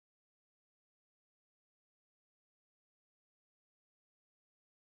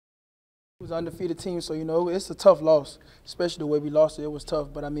was an undefeated team, so, you know, it's a tough loss, especially the way we lost it. It was tough.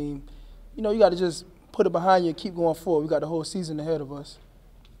 But, I mean, you know, you got to just put it behind you and keep going forward. We got the whole season ahead of us.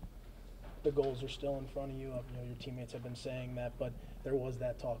 The goals are still in front of you. You know, your teammates have been saying that, but there was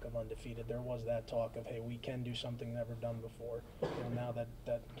that talk of undefeated. There was that talk of, hey, we can do something never done before. You know, now that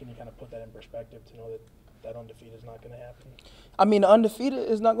can you kind of put that in perspective to know that undefeated is not going to happen? I mean, the undefeated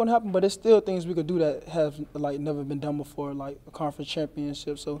is not going to happen, but there's still things we could do that have, like, never been done before, like a conference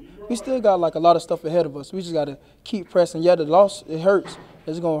championship. So we still got, like, a lot of stuff ahead of us. We just got to keep pressing. Yeah, the loss, it hurts.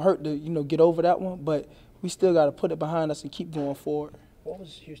 It's going to hurt to, you know, get over that one, but we still got to put it behind us and keep going forward. What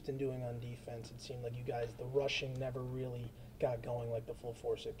was Houston doing on defense? It seemed like you guys, the rushing never really got going like the full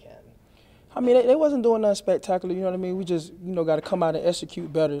force it can. I mean, they wasn't doing nothing spectacular, you know what I mean? We just, you know, got to come out and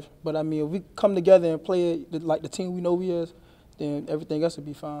execute better. But, I mean, if we come together and play it like the team we know we is, then everything else will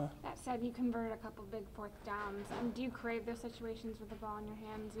be fine. That said, you converted a couple big fourth downs. Do you crave those situations with the ball in your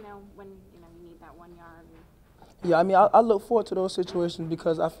hands, you know, when, you know, you need that 1 yard? Yeah, I mean, I look forward to those situations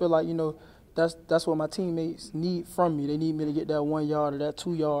because I feel like, you know, that's what my teammates need from me. They need me to get that 1 yard or that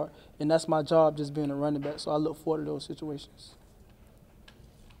 2 yard, and that's my job, just being a running back. So I look forward to those situations.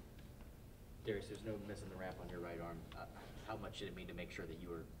 Darius, there's no missing the wrap on your right arm. How much did it mean to make sure that you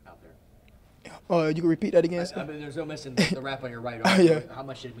were out there? You can repeat that again, sir? I mean, there's no missing the wrap on your right arm. Yeah. How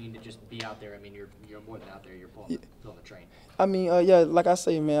much did it mean to just be out there? I mean, you're more than out there. You're pulling the train. I mean, yeah, like I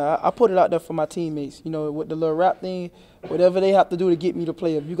say, man, I put it out there for my teammates. You know, with the little wrap thing, whatever they have to do to get me to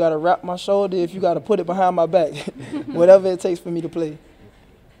play. If you got to wrap my shoulder, if you got to put it behind my back, whatever it takes for me to play.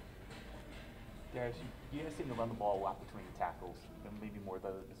 Darius, you guys seem to run the ball a lot between the tackles, and maybe more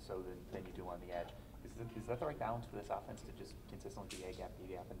so than you do on the edge. Is that the right balance for this offense to just consistently be A-gap,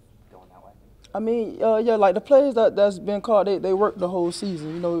 and going that way? I mean, yeah, like the players that's been called, they work the whole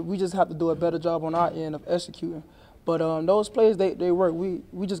season. You know, we just have to do a better job on our end of executing. But those players, they work.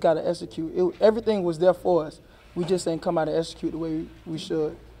 We just got to execute. Everything was there for us. We just ain't come out and execute the way we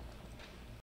should.